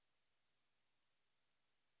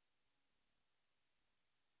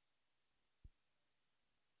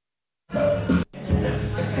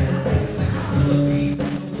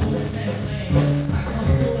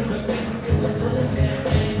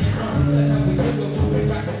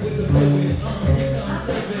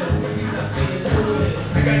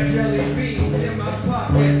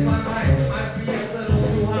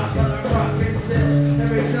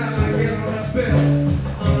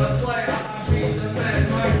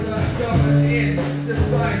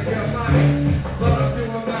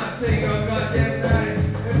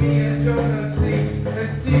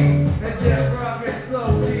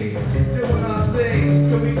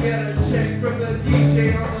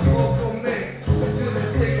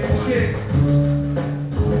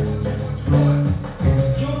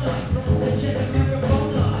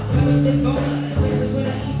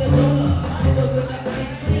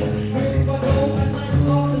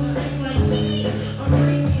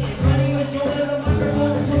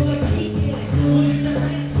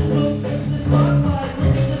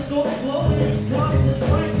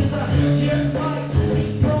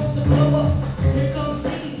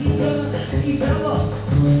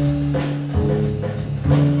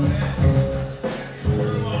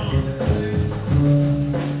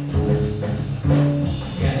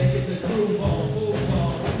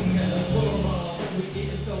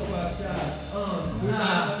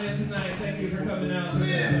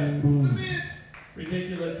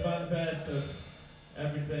Ridiculous fun fest of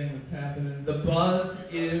everything that's happening. The buzz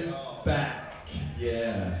is back.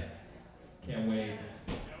 Yeah. Can't wait.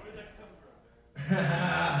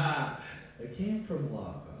 It came from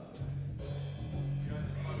lava.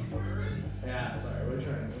 Yeah, sorry,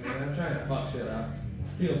 I'm trying to fuck shit up.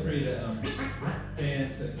 Feel free to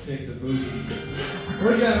dance and shake the booty.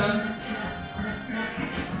 What do you got, man?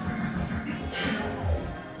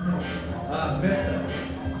 Method.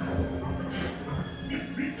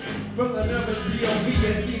 From the numbers DOV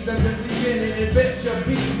and keep them to the beginning. Adventure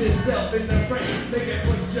beats itself in the frame. Make it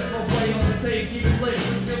put just no play on the stage. Keep it playing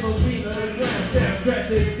with limousine on the ground. Down, grab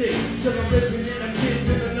this dick. Shut up, living in them kids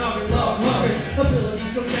in the noggin. Log hugging. Ability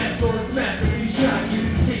so natural, it's massively shot. You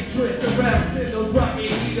can see twists around in those rocky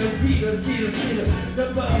eaters, beaters. The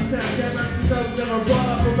buzz sound, that rap is out, never brought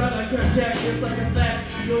up around like a jack. It's like a fact.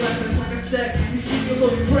 You'll have to fucking stack. You keep your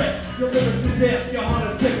little breath. Your livers to death. Your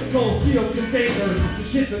heart is kept cold. Steel containers. The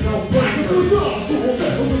shit's a no-brainer.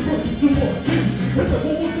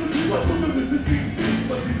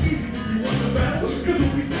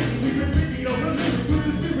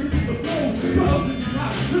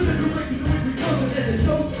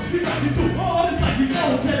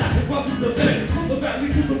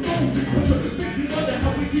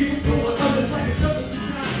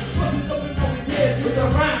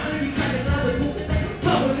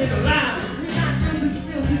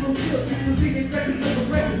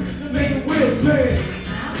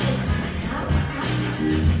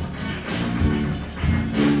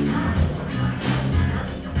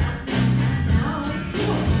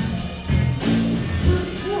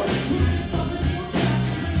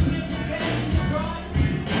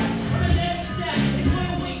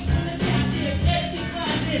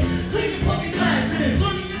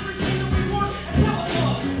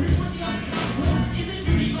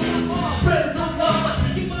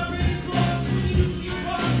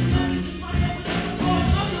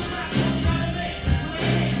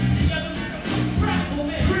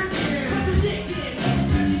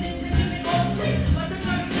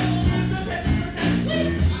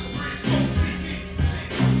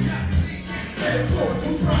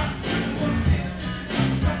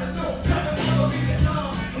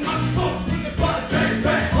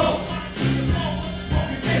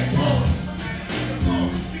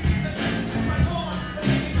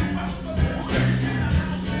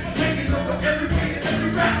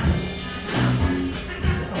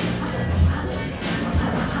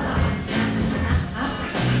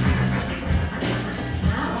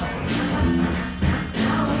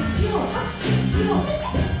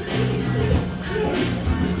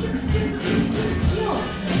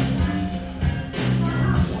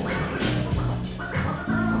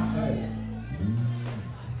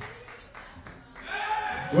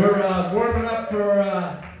 We're warming up for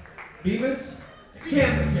Beamus.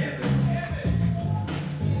 Campus.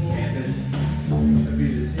 The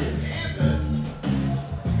beat is here.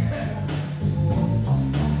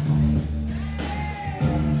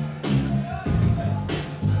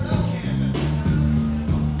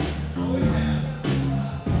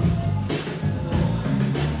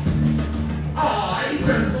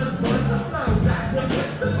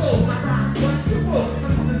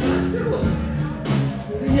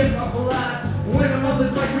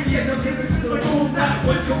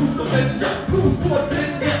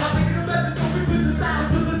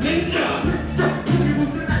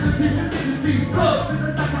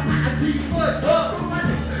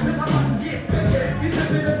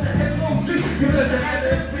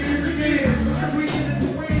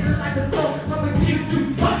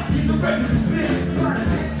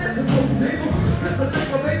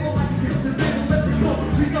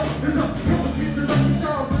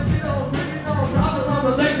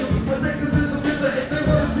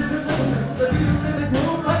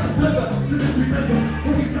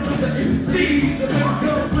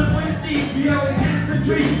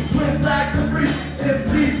 Swim like the breeze,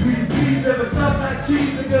 MCs, we never stop like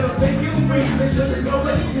cheese. They're gonna make you breathe, make sure they go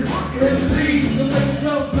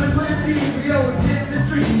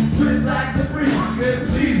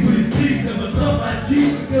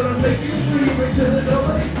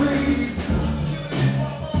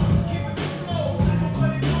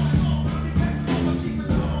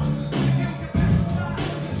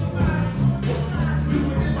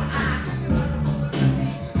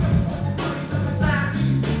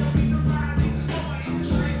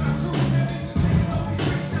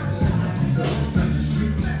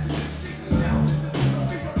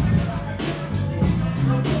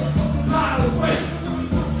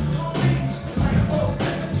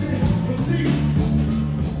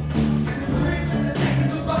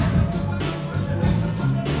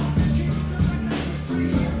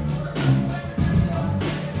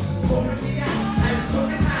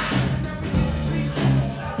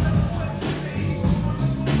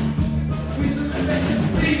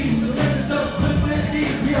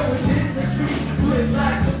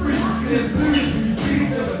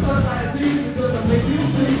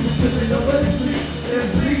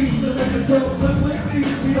the trouble, look with me.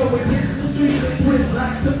 We always hit the street and twist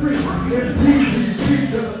like the free.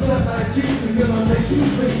 MTV, gonna suck like cheese, we gonna make you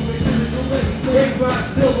free. Big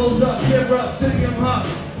rock, still goes up, give up, city I'm hot.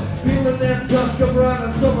 Feeling them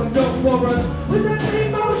Tuscarana, someone don't for us. With that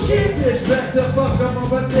emo shit, bitch, back the fuck up on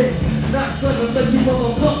my dick. Not something that you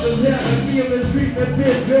motherfuckers have and me in the street that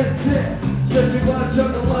bitch, that's it. Just you watch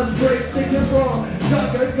on the lunch break, stick it wrong.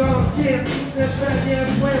 Duck a gone, skin, that fat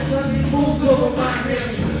ass plant, let me move over my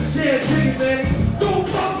hand. Yeah, chicken man, don't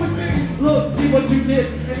fuck with me. Look, see what you did.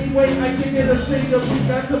 Anyway, I give you the signal. We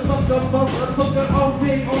got to fuck up, motherfucker, all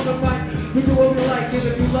day on the mic. We do what we like, and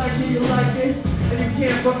if you like it, you like it. And you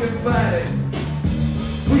can't fucking fight it.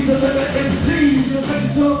 We deliver MCs, you'll make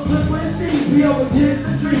it talk flip with me. We always hit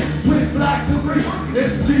the tree with black debris.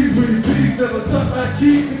 MCs, we beef, never suck like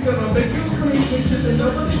cheese. We gonna make you clean, we should have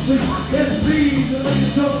nobody sleep. MCs, you'll make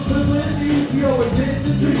it talk flip with me. We always hit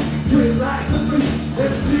the tree with black debris.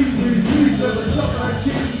 MCs, we beef, never suck like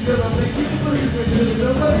cheese. We gonna make you clean, we should have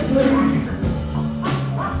nobody sleep.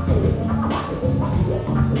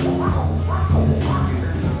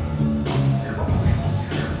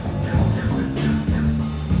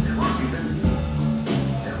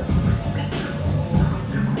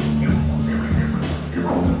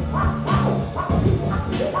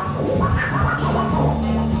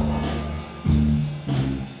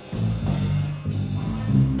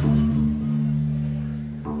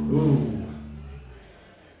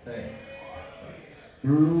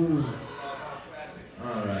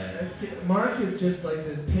 Alright. Mark is just like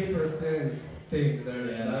this paper thin thing there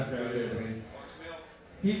in the background, isn't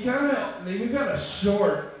he? He we got a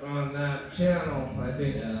short on that channel, I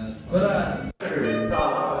think. Yeah, but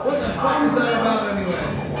what the fuck is that about anyway?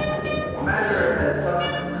 Matter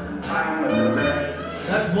has time of the rest.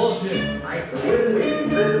 That's bullshit. The wind may be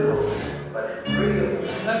visible, but it's real.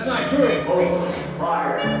 That's not true. Both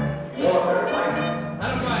fire, water, light.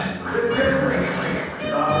 That's right.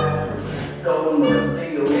 Stone or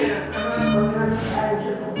steel, but they're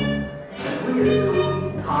tangible. And we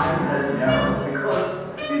assume time has narrowed because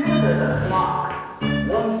it is a clock.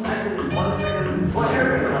 1 second is 1 second,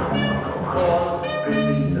 whatever cause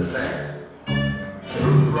precedes effect. The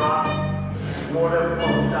roof rocks, water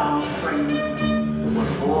flows downstream.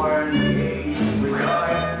 We're born, we age, we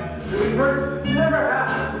die. The reverse never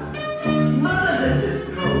happens. None of this is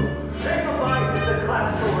true. Sacrifice is a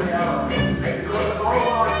classical reality because all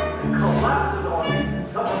our collapses on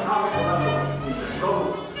some atomic level.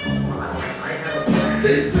 I have a plan.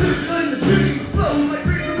 This is like the tree flows like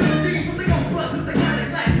green community. From the old buses, they got it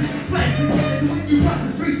glasses. Glasses, when you cross the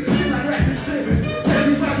streets, it's like rapid savings.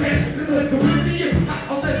 Every time in the Caribbean,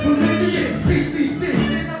 on that Bolivian, CC fish,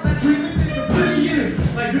 and all that dreaming in the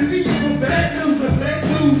billion. Like Vivian from bad news to bad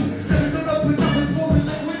news. Then stood up with nothing for me,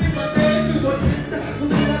 then winning my bad news. But that's when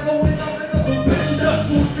they got going on and up and bend up.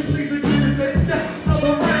 So you please agree with that. All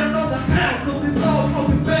around, all the house, so this all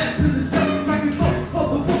going fast to the show. Back and forth, all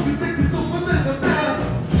the focus, thinking so for the matter.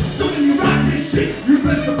 So when you rock this shit, you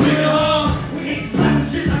rest the bit hard. We ain't slapping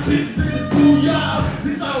shit like bitches in the schoolyard.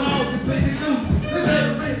 This all the thing to do. They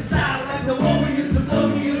better been style like the warriors, the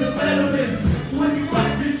buggy, and the veterans. So when you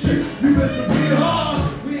rock this shit, you rest the bit hard.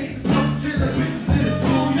 We ain't slapping shit like bitches.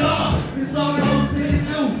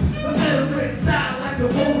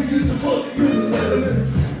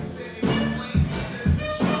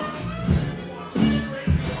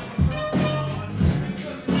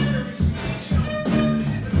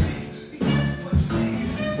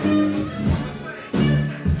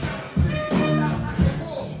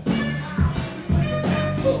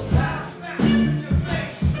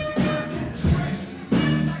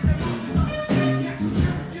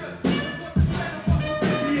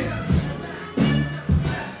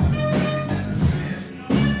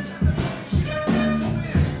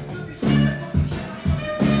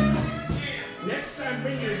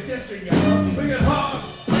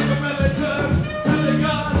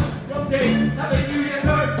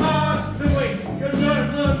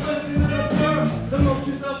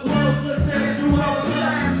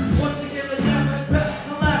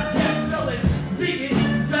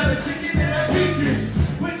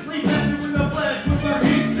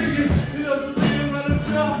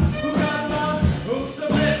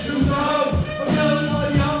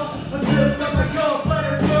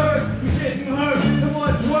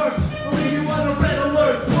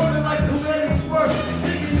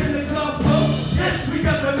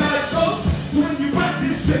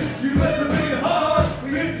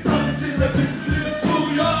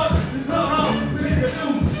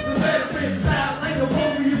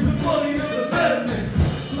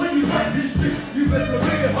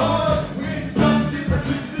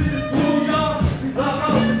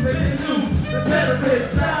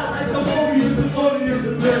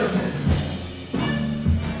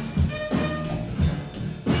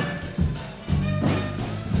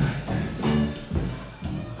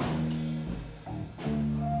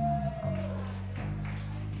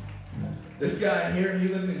 this guy here, he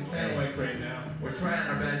lives in Kennewick right now. We're trying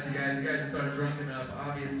our best, you guys. You guys just aren't drunk enough,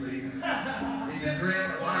 obviously. You should drink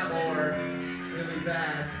a lot more, really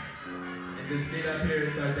fast, and just get up here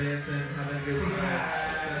and start dancing, having a good time.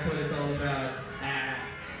 That's what it's all about.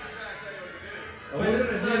 But I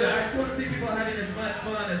just want to see people having as much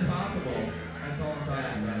fun as possible. That's all I'm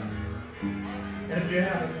talking about. And if you're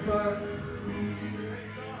having fun,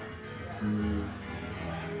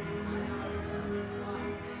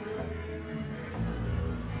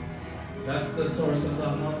 that's the source of the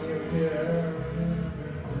honey up here.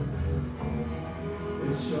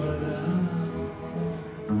 It's short enough.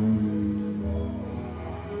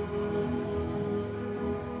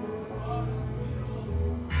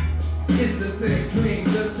 It's the same dream,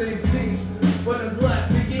 the same scene. What is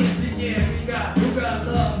left begins. We got who got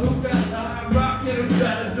love, who got the hard rock, and who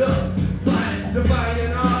got a drug. Flying,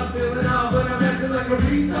 dividing all, feeling all, but I'm acting like a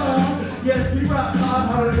retard. Yes, we rock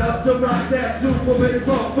hard enough to rock that super big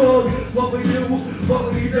vocals. What we do,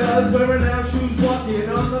 what we does, wearing our shoes, walking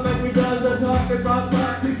on the mic we does. I'm talking about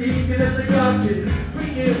boxing, geeking and the gunkin'.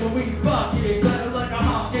 Bring it when we fuck it, better like a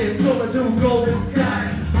hawkin', so I do golden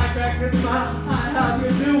sky. I crack a smile, how you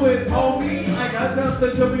do it, homie? I got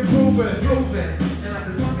nothing to be proven. And like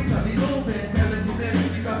the zombies, I'll be moving. Telling you that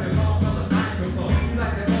you got the ball on the microphone. You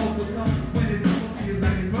like that vocal tone when it's moving, it's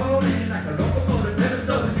like it's rolling. Like a locomotive, never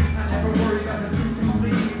stolen. I never worry about the true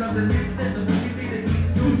bleeds. I'm just sitting in the movie theater,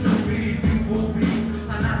 eating true beats, you movies.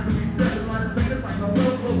 I'm not to be said, a lot of suckers like a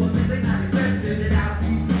road over. They not accepted it out.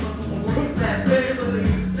 That family,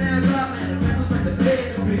 stand up, man. The rest is like the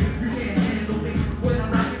dead to me. You can't handle me when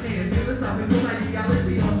I'm rocking in. Philosophical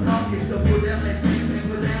ideology on talking, so put down that shit and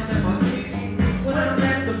put down that my feet. When I'm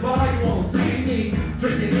at the bar, you won't see me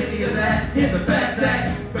drinking any of that. Hit the fat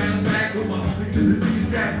sack, bounce back with my homies to the cheese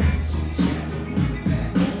strap.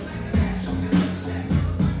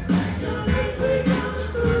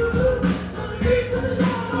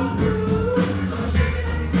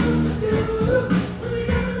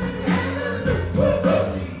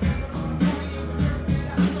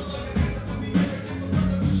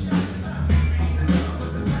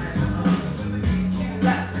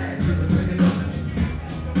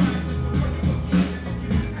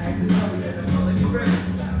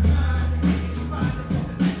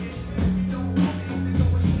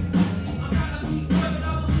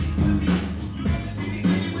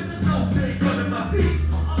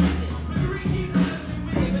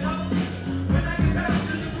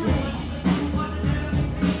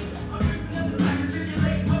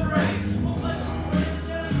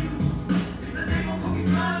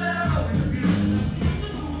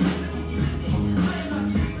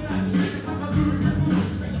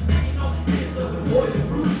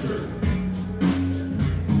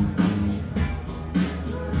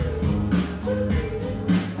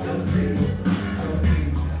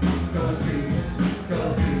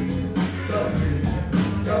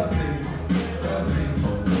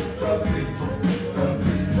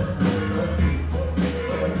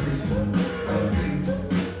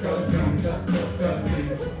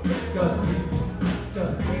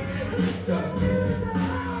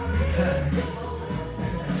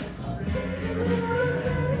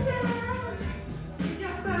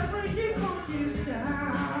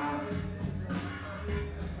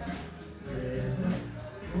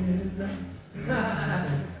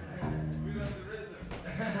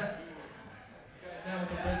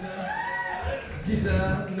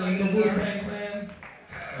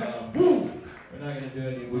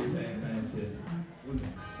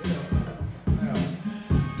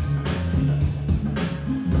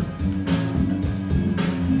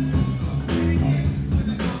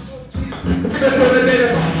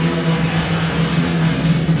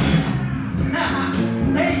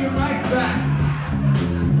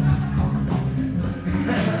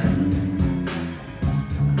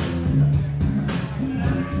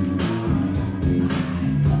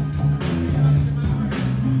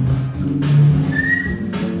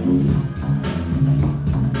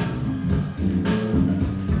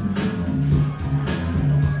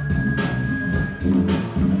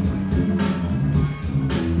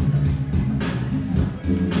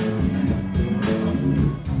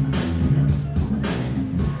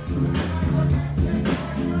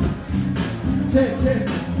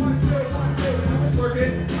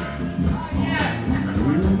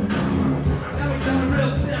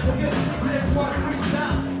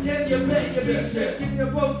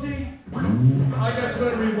 I guess we're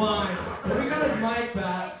gonna rewind. So we got his mic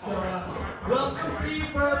back. So welcome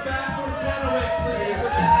Steve back from Kennewick, please.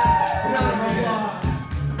 Round of applause.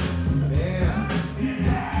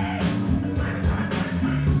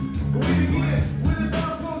 We begin with the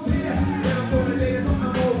gospel here.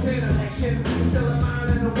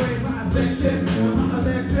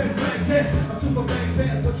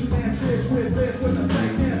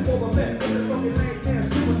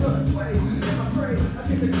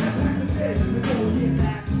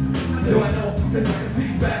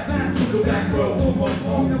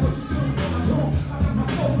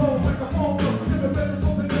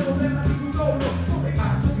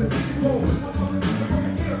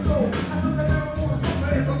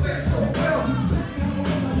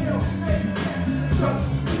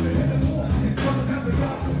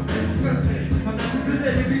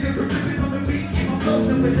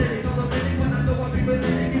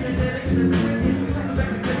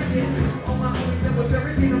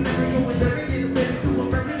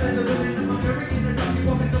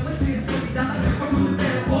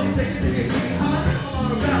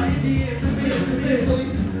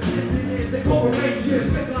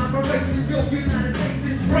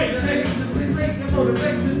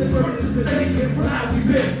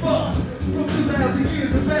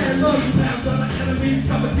 enemies,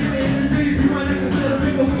 competition energies. We run into the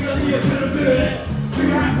people, we are here to the building. We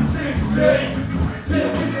have to stay straight.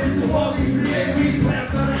 Better witness to what we create. We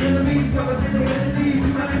plans on our enemies, competition energies. We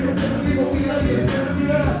run into the people, we are here to the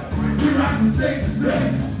building. We have to stay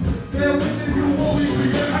straight. Better witness to what we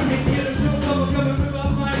create. I can hear the drum bubble coming through my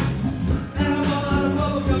mic. And I'm all out of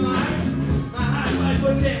bubble gum. My high five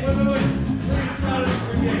for 10. Wait. I'm trying to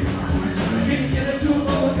forget. I can hear the drum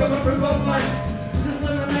bubble coming from both mics. Just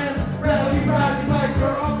let a man rattle, he rides, he might grow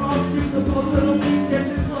up on you, the little weed, catch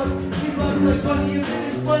his blood. He loves the funny, and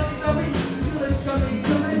it's funny, no, we feel it's coming,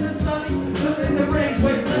 still in the sunny, still in the rain,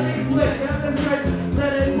 wait, let it flip, have them right,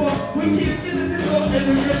 let it walk. We keep getting this door, and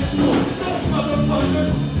we get short. Don't motherfuckers,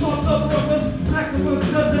 talk up rubbers, maximum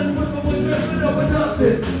nothing, with the one dripping over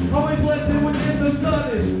nothing. Always blessed within the sun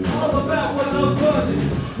is all about what love fun is.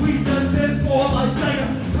 We done this all like Tiger,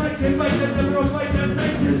 fight and fight, and never fight, and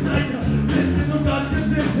make this Tiger. This is a God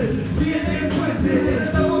consistent, DNA is twisted, and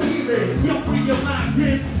it's no even. Yo, free your mind,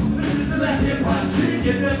 kid. This is the last hip-hop shit,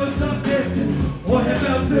 you never stop dancing. Or have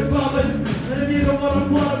out to bobbing, and if you don't wanna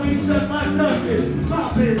blow, we shut like nuggets.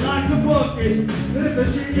 Pop it like a bucket, and if the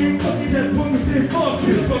shit ain't fucking, that's what we say, fuck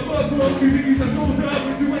it. But fuck, we use some cool drugs,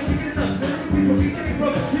 but you ain't picking it up. People be getting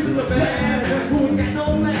broke, this is a bad. Who ain't got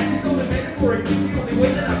no laugh, it's only metaphoric. The only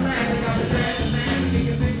way that I'm laughing, I'm the bad man. We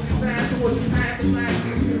can think really fast, so what's happening, like,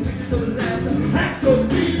 you can think it's over that. Act so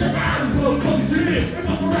be the guy who's fucking shit. If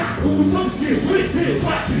I'm around, who's fucking shit, with it,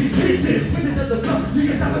 watch me, beat it. When it's at the front, you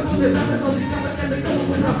can have it on the back, that's all you got, and they go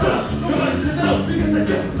with the front. Nobody to know, because I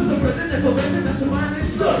just put the president, so that's the mind is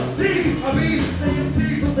shook. See, I mean, the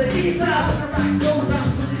MCs from the east side, but the right goes around,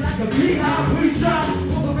 pretty like a beehive. We shot,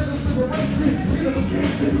 all the rhythms liberation,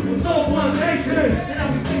 unification, with soul one nation. And now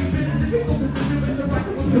we face it, and the people position in the right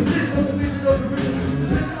position of the vision of the rhythm.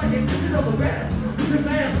 Living like a vision of the best. The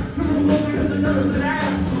man, who will look at the nerves and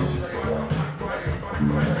ass.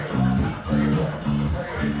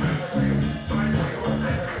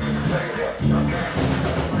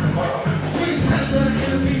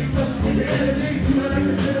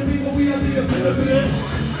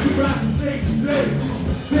 We rock and stay straight.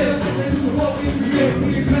 Better witness to what we create.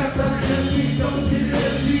 We clap on our enemies, don't get the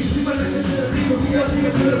enemies. We might look at the people, we are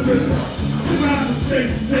here for the rhythm. We rock and stay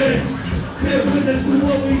straight. Better witness to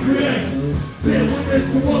what we create. Better witness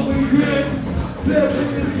to what we create. Better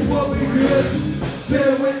witness to what we create.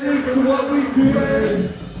 Better witness to what we create.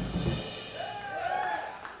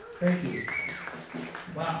 Thank you.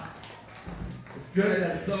 Wow. It's good,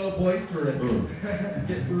 that's so boisterous.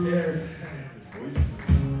 Getting scared.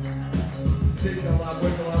 Signal, I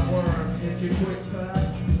wiggle, I worm. Hit you quick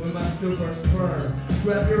fast with my super sperm.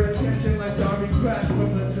 Grab your attention like Darby Crash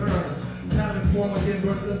from the turn. Having form again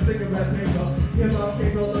versus a cigarette paper. Hip hop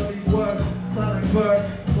capable of these words. Silent birds,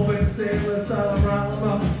 moving sailors, silent round them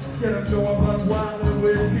up. Get them going, run wild and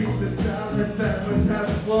with pieces. Silent fat with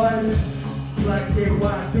having blood. Like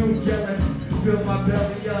KY, doom gelling. Fill my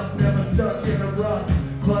belly up, never stuck in a rut.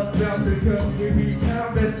 Blood bouncing cause we be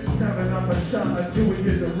pounding. Sounding on a shot, I do it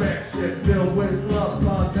in direction. Filled with love,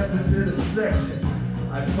 blood deficit of section.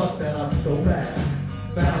 I fuck that up so fast.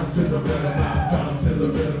 Bounce to the rhythm, bounce to the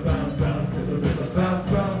rhythm, bounce to the rhythm, bounce.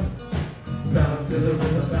 Bounce to the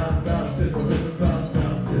rhythm, bounce to the rhythm,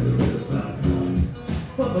 bounce to the rhythm, bounce.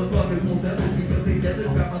 Motherfuckers won't tell us because they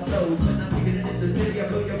jealous got my toes. When I'm thinking in the city, I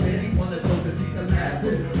blow your head, you wanna go to see the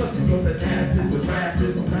lasses. Fucking go to dances with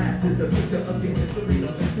rashes on lasses. The picture of your history,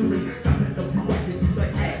 no mystery. Copping up you right, it's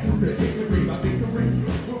like axes. The victory, my victory.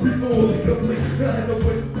 Before they complete, I have no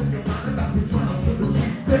questions in your mind about this round. So the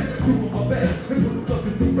street best, doing my best, and put the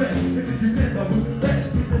suckers to rest. And if you dance, I will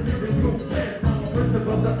best. With the lyrical best, I'm a person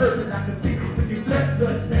of the earth, and I can see when you bless the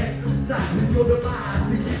next. Stop, it's your demise.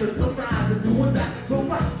 We keep us surprised and doing that. So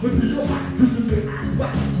right, but to your mind, this is the eye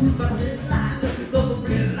spot. Who's my midline? Such as other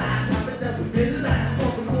midline. Hopping down the midline,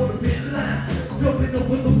 walking for the midline. Jumping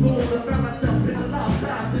over the floor, I found myself in a lost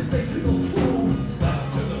time. Sensational school.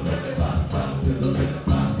 Bounce to the rhythm, bounce to the rhythm,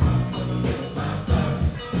 bounce to the rhythm, bounce.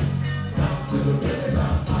 Bounce to the rhythm,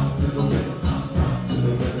 bounce to the rhythm, bounce to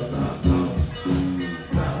the rhythm, bounce.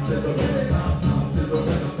 Bounce to the rhythm, bounce to the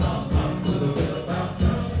rhythm, bounce to the rhythm, bounce.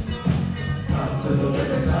 Bounce to the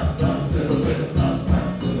rhythm, bounce to the rhythm,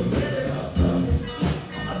 bounce to the rhythm, bounce.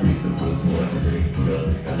 I beat the foot for the day, girl,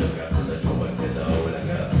 take a look after the show and get the hole, I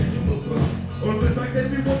got a visual book. Or if I get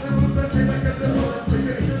you one, it was something like a double. I'm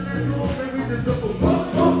figuring that you won't make me the double.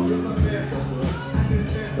 Oh, you're my man, the boy. I just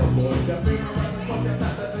stand the boy. Got me around the fucking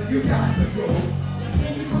time, so you got to go.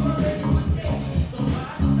 Thank you for my baby mistake. So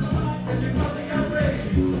I don't know why. Cause you probably got ready.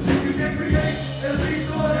 If you can create, at least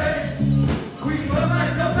go ahead. We will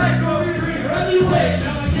not come back, go we heavyweight.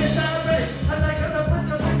 Now I get down, I like to put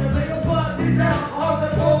your fingers, lay your body down.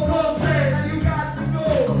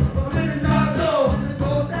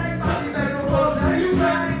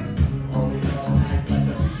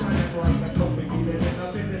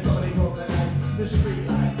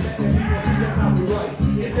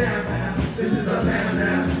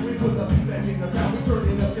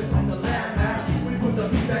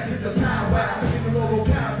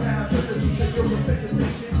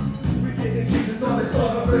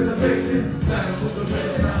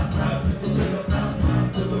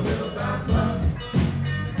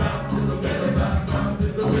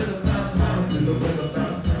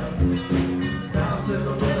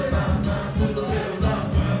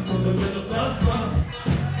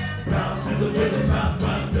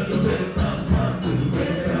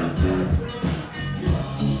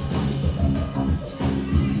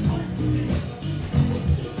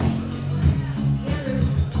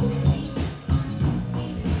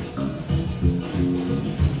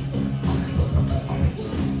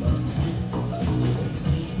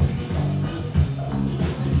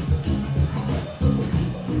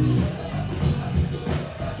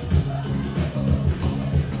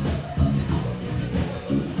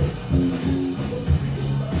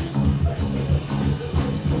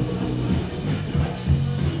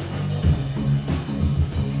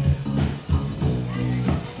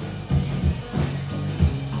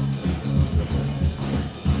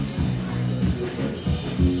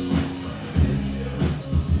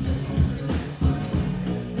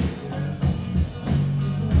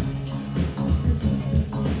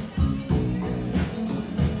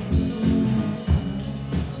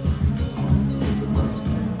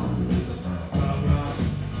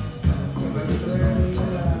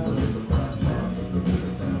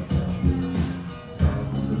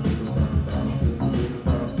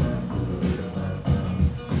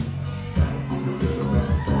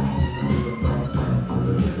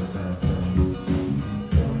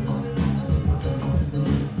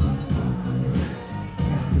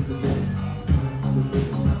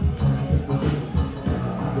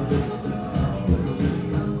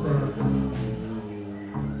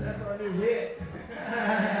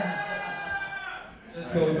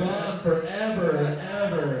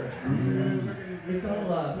 It's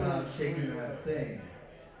all about shaking that thing.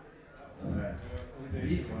 Alright.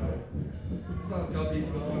 This song's called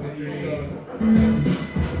Beamus on the East Coast.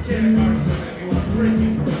 Janet Marshall, if you want to break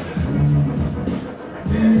it.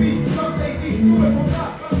 This beat, some say beat, do it from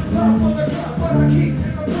top. Top on the top, what I keep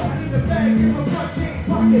in my front, in the bag, in my front jean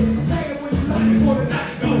pocket. Hanging with you like for the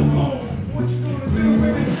night, go home. What you gonna do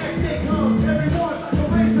when this next day comes? Everyone's like a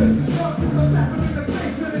racer. Come to the left and in the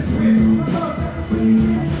face of this shit. Because everybody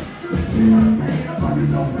can't do this shit on the pain. I'm fucking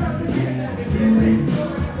so proud to get that and get it. So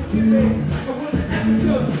I got to get it. I want to have a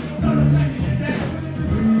good. Not a second to get down.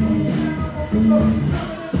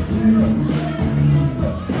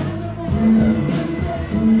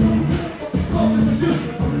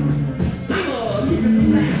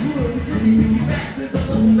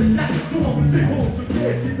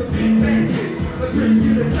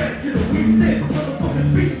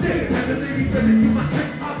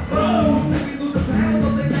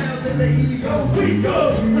 We go,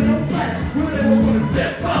 when I'm flat, we're never gonna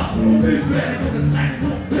step up. We'll be ready for the slack, so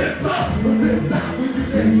step up. We'll step down, we'll be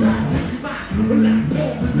ready, right, take you back. We're like, no,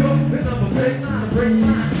 and I'm a break line, break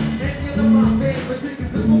line. And you're the my band, but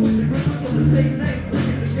taking the moment, the grip on the same name.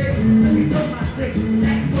 Taking the game, let me know my thing.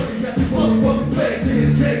 That's what you got to motherfucking face,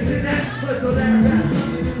 and chasing that. Let's go that rap,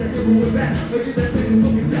 I'm in that neighborhood back. Look at that thing,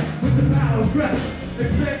 looking back with the power of rap.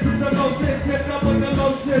 Expect with the motion, kept up with the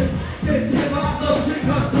motion. It's hip-hop motion,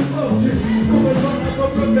 constant motion. Going on up a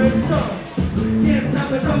broken stone. Can't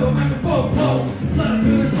stop it, double microphone pole. Slide to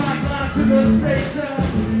the sideline to the station.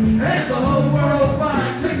 And the whole world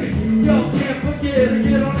buying tickets. Yo, can't forget to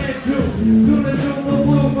get on that too. Soon as you move,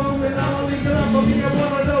 moving, I'm only gonna be a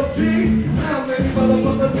one of those G's. How many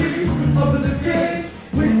motherfuckers G's up in this game?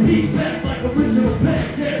 With deep back like original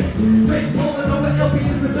pancakes. Fake pulling over LP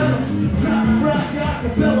Isabella. Drop, rock,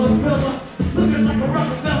 acapella, fella. Looking like a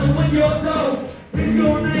Rockefeller when you're dope. It's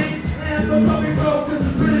your name and the puppy road, cause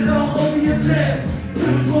it's written all over your chest.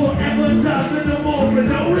 There's more advertising and more for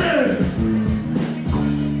notice.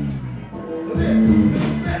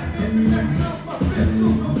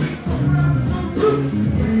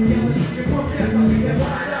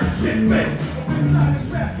 Shit, man.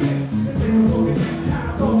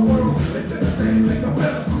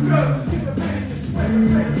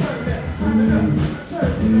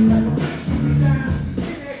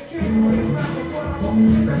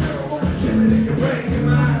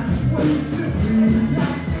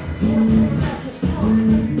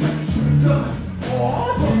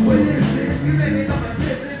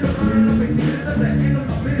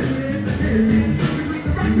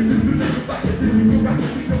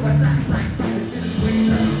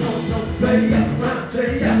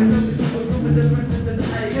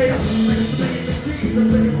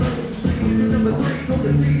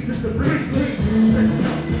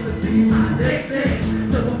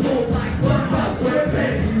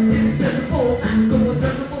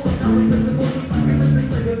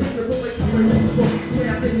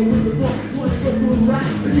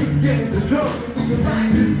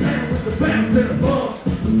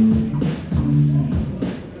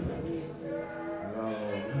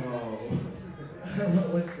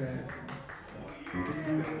 What's that?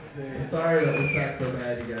 Sorry that we suck so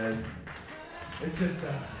bad, you guys. It's just,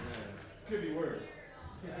 Could be worse.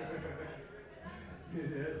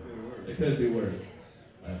 It could be worse.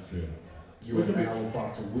 That's true. You are now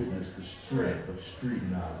about to witness the strength of street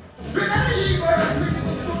knowledge.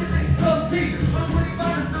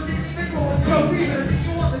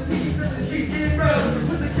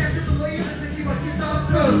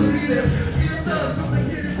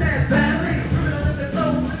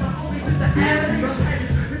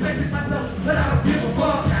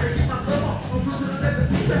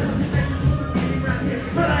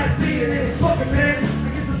 But I see it in fucking man. I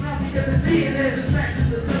get some nothing, get the D in it. Distractions,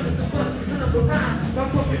 the surface, the bus, the rhyme. I'm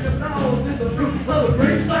fucking the nose in the root of the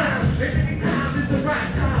great line. And anytime is the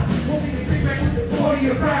right time. Won't be the kick back with the 40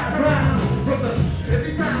 or 5 rounds. From the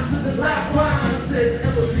every round to the live rhyme. Says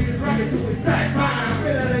Ellensburg is rocking to his side rhyme.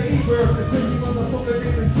 Straight out of E-Bird, the cushy motherfucker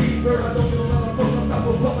named Receiver. I don't give a motherfucker about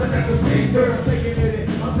the fucker that was Receiver. I'm taking it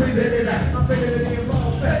in, I'm breathing it out. I'm thinking it in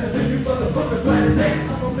wrong faster than you motherfuckers right today. I'm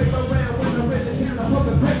gonna make my round when I'm in the town. I'm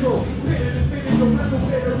pumping petrol. Spinning and spinning, no matter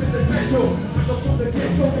where in the metro. I go from the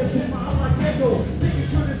get-go into my I'm like echo. Sticking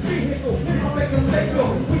to this vehicle, then I'll make them let go.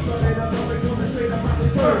 We thought that I'm coming straight up out the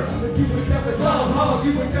third. But you ain't got the love hog,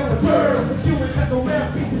 you ain't got the bird. But you ain't got no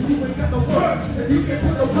rap pieces, you ain't got no work. And you can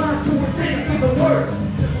put the rhyme to it, then you the word. I'm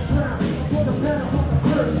for the pound, I'm the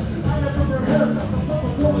curse. I never rehearse, I'm the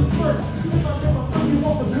fucking going first. If I never fuck you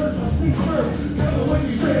over, cause I see first. Never when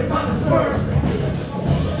you straight about the first.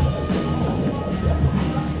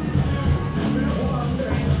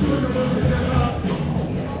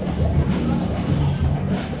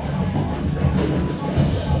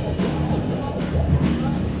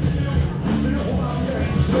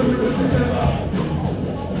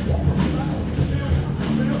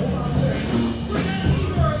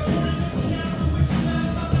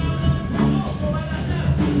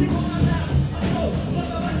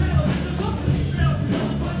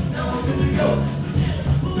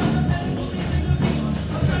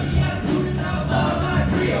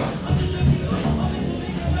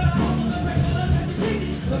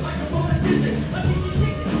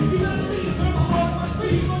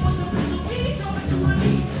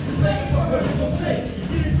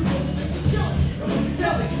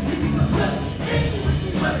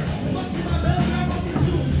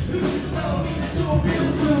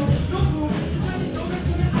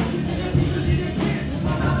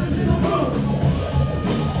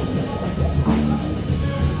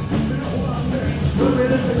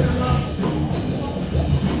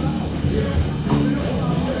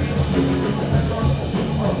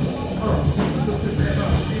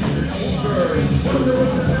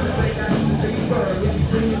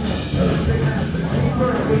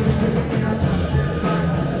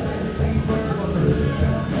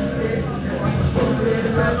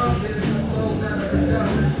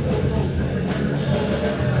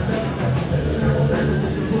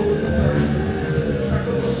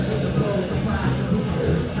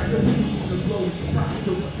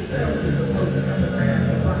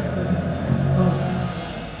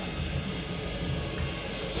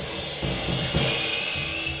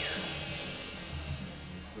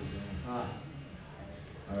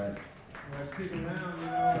 Alright. Well, stick around, you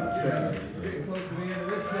know. We're getting close to the end of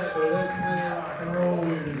this set, but there's plenty of rock and roll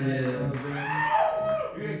here today.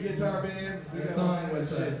 Yeah. We got guitar bands. We The got song was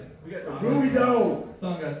we got the Ruby Doe. the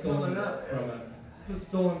song got stolen Coming up. from us. This was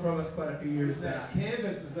stolen from us quite a few years Who's next? back.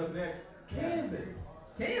 Canvas is up next. Canvas.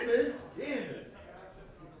 Canvas? Canvas.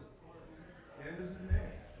 Canvas is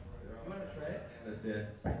next. That's right. That's it.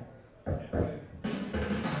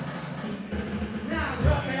 Now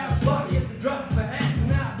drop me out, body at the drop of a hat.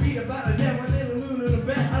 Now beat about a damn one little moon in the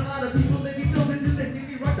back. A lot of people they be jumping to the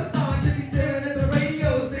TV rock the song. They be staring at the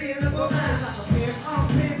radio, staying up all night. Like a pimp, I'm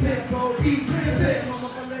pimp, for each pimp. Mama,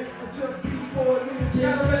 my legs are just before it is.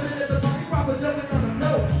 Got a resident at the funky proper jumping on the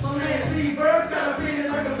floor. My man T-Bird got a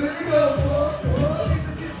feeling like a Billy Goat.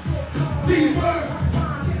 T-Bird.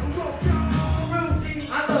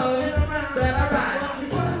 I love it around that I ride.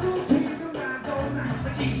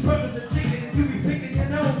 Each purpose of chicken and you be picking your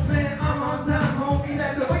nose, man. I'm on time, homie.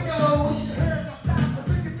 That's the way it goes.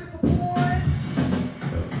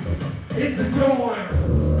 It's a joint.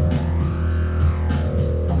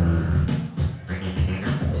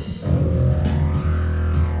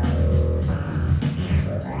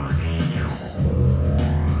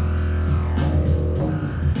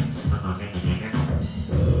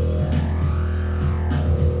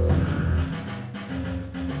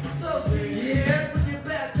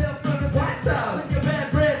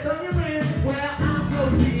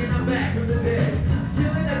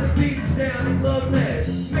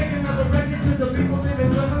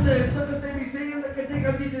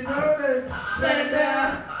 Stand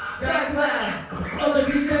down, got clap. All the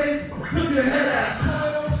DJs, put your head out.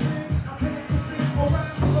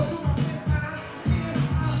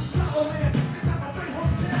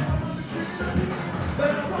 But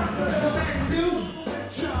I want to go back to do.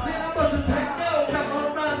 Then I wasn't back no. Come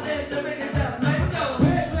on, run there to make it down. Let go.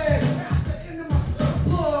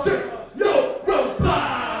 Yo,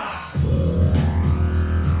 robot.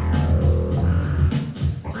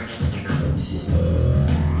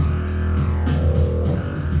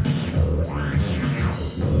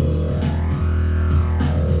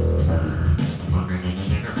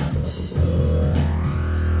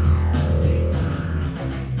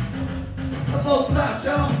 I pull clout,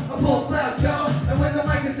 y'all. I pull clout, y'all. And when the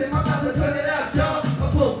mic is in my mouth, I turn it out, y'all.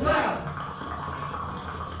 I pull clout.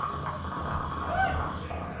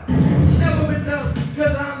 Never been dope,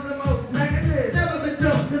 cause I'm the most negative. Never been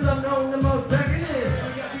dope, cause I'm known the most negative.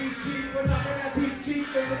 I got these cheap, when I got these cheap,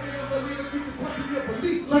 they look at believe it, teach a quantity of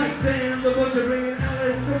belief. Like Sam, the butcher bringing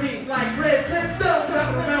Alice for me. Like Red Pants, still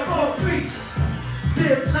traveling around all streets.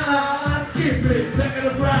 Sip, nah, skip it. Back in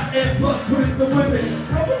the bride and bust with the women.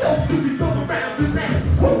 Rubber don't do me from around the neck.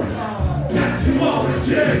 Got you all in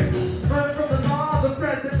check. Running from the law, the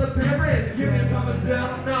press, and the parents. Give me a promise,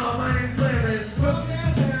 girl. No, my name's Clarence.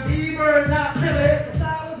 E-Bird, not Philip.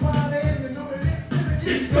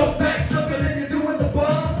 Just go back, something, and you're doing the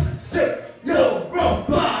bomb. Shit, yo,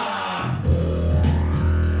 robot.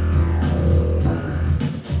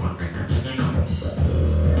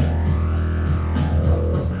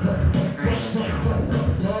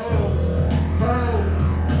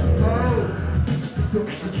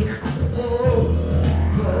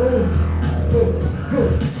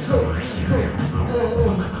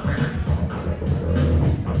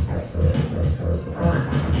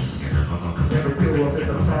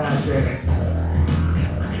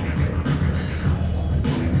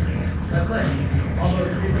 That's like all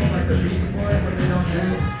those people like the Beach Boys, what they don't do,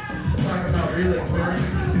 talk about real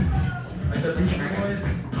experiences, like the Beach Boys.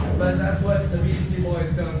 But that's what the Beastie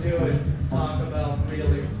Boys don't do, is talk about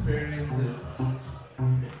real experiences.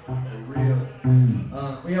 Real.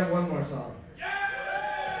 We have one more song.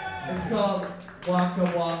 It's called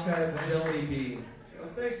Waka Waka Jelly Bean.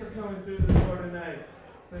 Thanks for coming through the door tonight.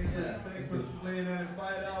 Thanks for playing that at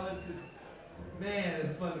 $5. Man,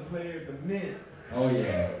 it's fun to play at the Mint. Oh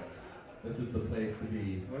yeah. This is the place to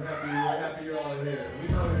be. We're happy you're all here. We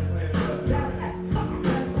know you're playing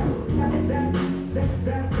stuff.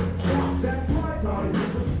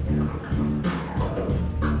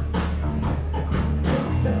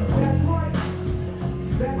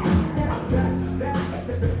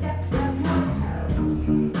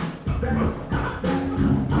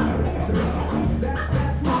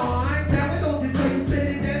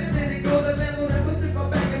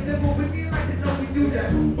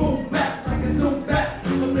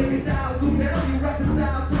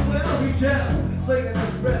 Slinging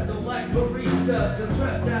espresso like barista, just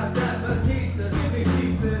stressed outside Batista. Give me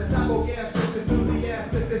pieces, I go gastric,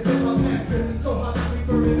 enthusiastic. This is my mattress, so hot that we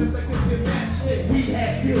burn it's like it's your match shit. He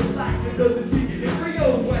had kills like it doesn't chicken and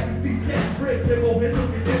Creole. Wacky seats, gas bricks, they won't miss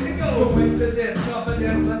looking in the go. Coincidence, covenant.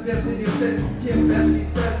 dance like this in your sense. Kim Bessie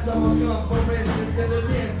said someone come for instance in the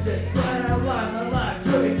dance shake. Fly out alive,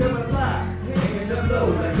 truly come alive. Hanging up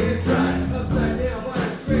low, I can't try. Upside down by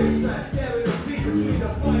the straight side, stabbing the feet between the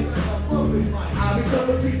fight like a broken mic. I'll be so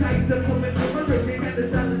with these heights that come into the risk. They got the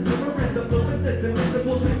sound of silver, the flow with this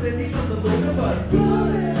invisible twist and the other load of us.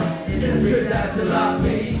 In the trick that you lock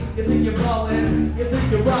me, you think you're ballin', you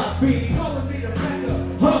think you're rock me. Calling me the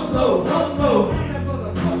backup, hump low.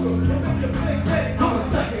 I'm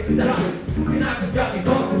a sucker to knockers, your knockers got me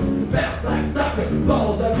bonkers. Bounce like soccer,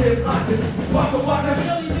 balls are tip lockers. Waka,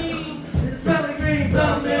 Billy Bean, it's smelling green,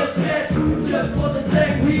 thumbnail sketch. Just for the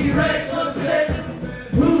sex, we Rex on set.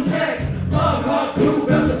 Who's next? Log hawk, blue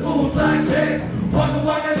bells and fools like checks.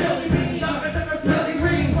 Waka, Billy Bean, it's smelling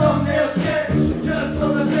green, thumbnail sketch. Just for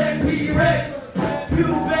the sex, we Rex. You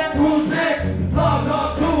bet who's next? Log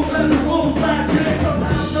hawk, blue bells and fools like checks.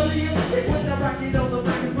 Somehow, nobody in the stick when I rock it on the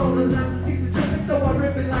microphone. And I'm the season dripping, so I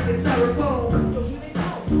rip it like it's styrofoam.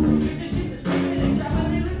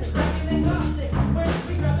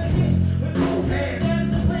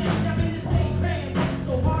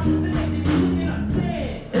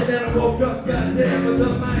 Woke up, goddamn, with a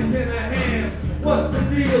mic in a hand. What's the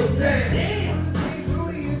deal, Stan? Damn!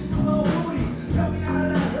 Rudy, it's your little Rudy. Coming out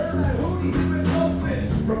of that hood like Hootie, you been goldfish.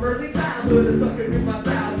 From early childhood, the sucker in my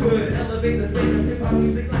childhood. Elevate the state of hip-hop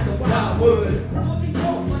music like a wildwood. I'm looking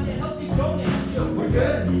cold, like a healthy grown-ass show. We're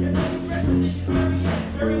good. And then we dress position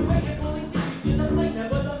very way and only tissues in the plate,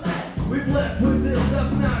 nevertheless. We blessed with this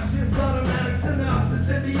obnoxious automatic synopsis,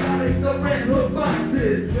 symbiotics of red hook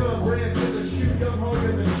boxes. Your branch is a shoe, your home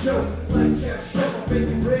is a show. Like chest show, I'm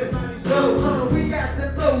making red 90 so. We got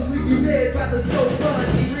the flows, we be dead by the soul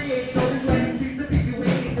fun. We creating all these legacies to be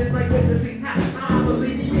creating. It's like witnessing how I'm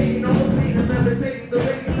alleviating all the pain. I'm elevating the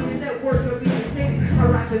ratings of the network of entertaining. I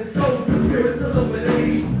rock the souls, the spirits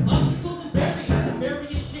illuminating. Obstacles and barriers, the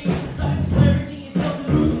various shades of size. Clarity and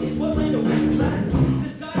self-delusion is what later we decide.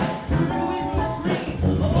 This guy, turn away from the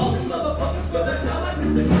screen. Of all these motherfuckers, for the hell like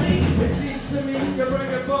Mr. Clean. It seems to me you're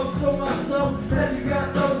bringing folks so much so that you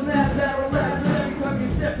got those mad battle raps. And every time you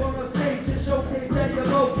step on the stage and showcase that your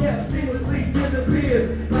vocab seamlessly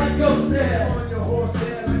disappears like ghost there. On your horse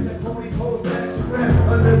there like the Tony Kozak strap.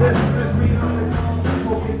 Under this, let's be honest, I'm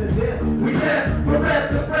smoking the dip. We said, we're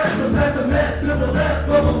at the press, so pass a mat to the left,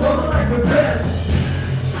 bubble like we're best.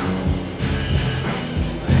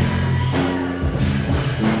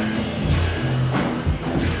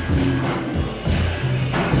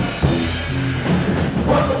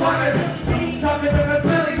 Talking to a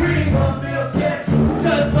smelly green, thumbnail sketch.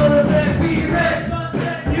 Just for the set, we Rex.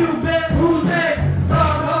 You bet who's next?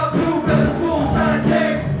 Log hawk, blue bells, full side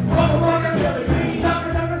checks. Waka, Billy Bean.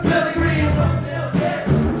 Talking to a smelly green, thumbnail sketch.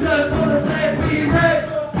 Just for the set, we Rex.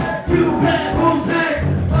 You bet who's next?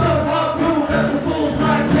 Log hawk, blue bells, full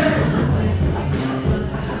side checks.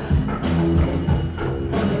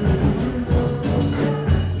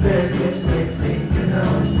 Better get fixed, you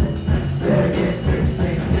know. Better get fixed,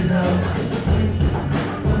 you know.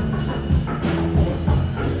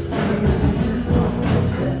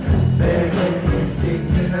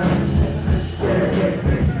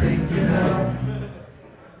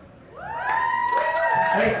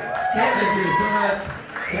 Hey, thank you so much.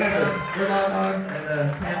 We're not on,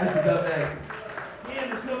 and Canvas is up next.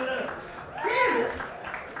 Canvas coming up.